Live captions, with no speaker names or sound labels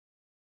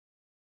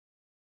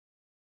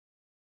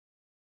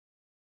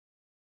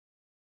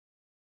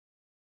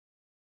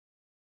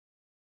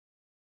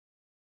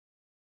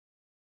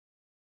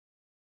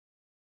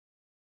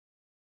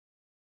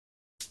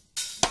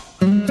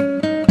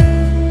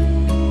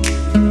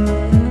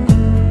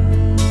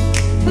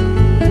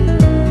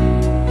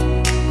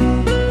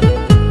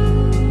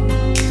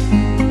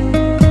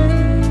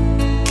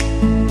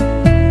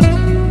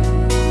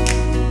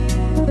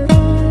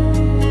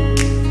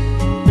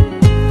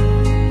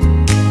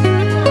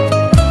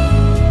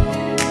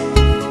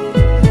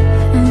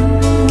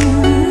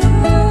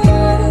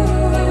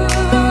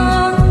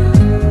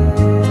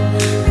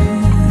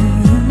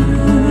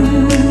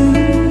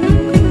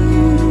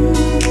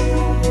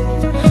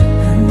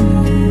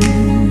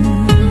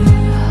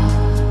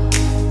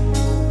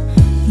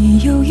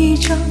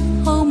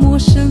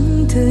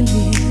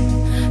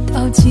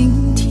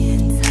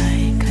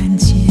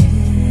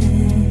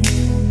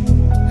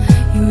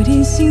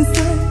心酸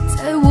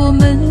在我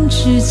们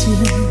之间，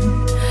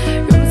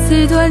如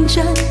此短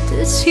暂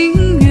的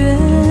情缘。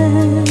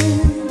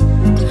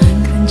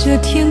看着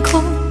天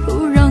空，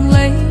不让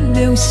泪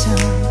流下，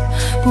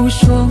不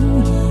说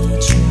一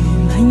句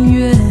埋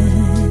怨，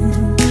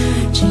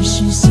只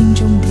是心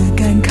中的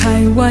感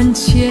慨万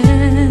千，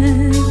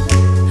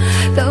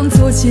当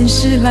作前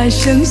世来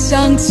生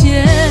相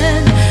见。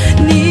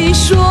你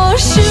说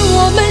是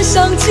我们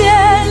相见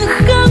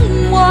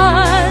恨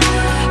晚，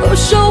我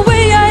说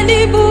为爱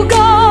你不够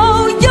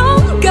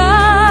勇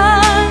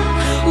敢，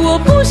我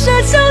不奢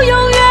求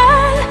永远，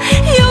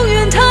永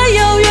远太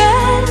遥远，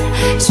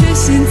却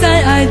陷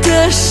在爱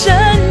的深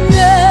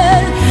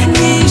渊。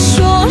你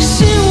说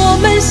是我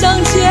们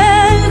相见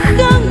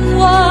恨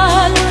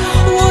晚，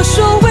我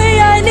说为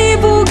爱你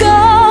不够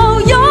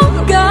勇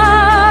敢，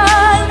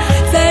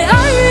在爱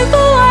与不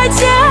爱间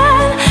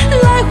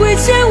来回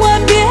千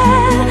万遍，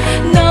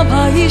哪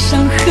怕已伤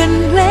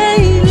痕累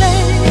累，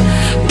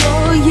我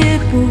也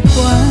不管。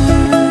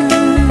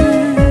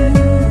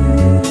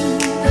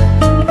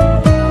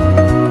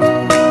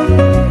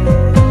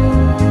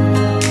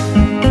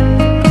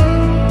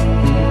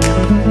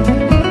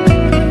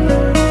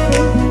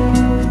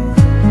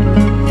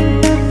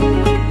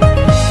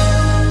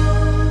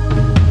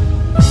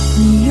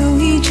你有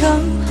一张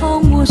好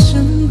陌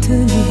生的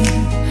脸，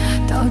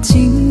到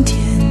今天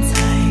才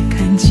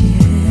看见，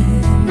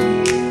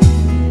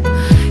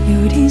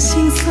有点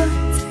心酸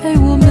在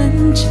我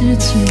们之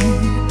间，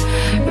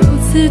如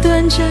此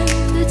短暂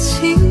的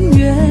情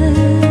缘。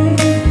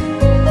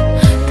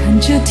看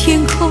着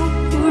天空，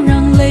不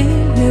让泪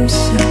流下，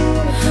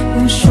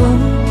不说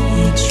一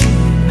句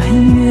埋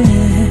怨，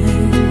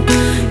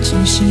只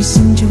是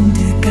心中的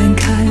感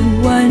慨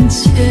万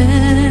千，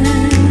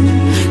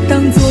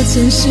当作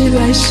前世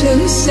来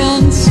生相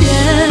欠。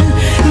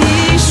你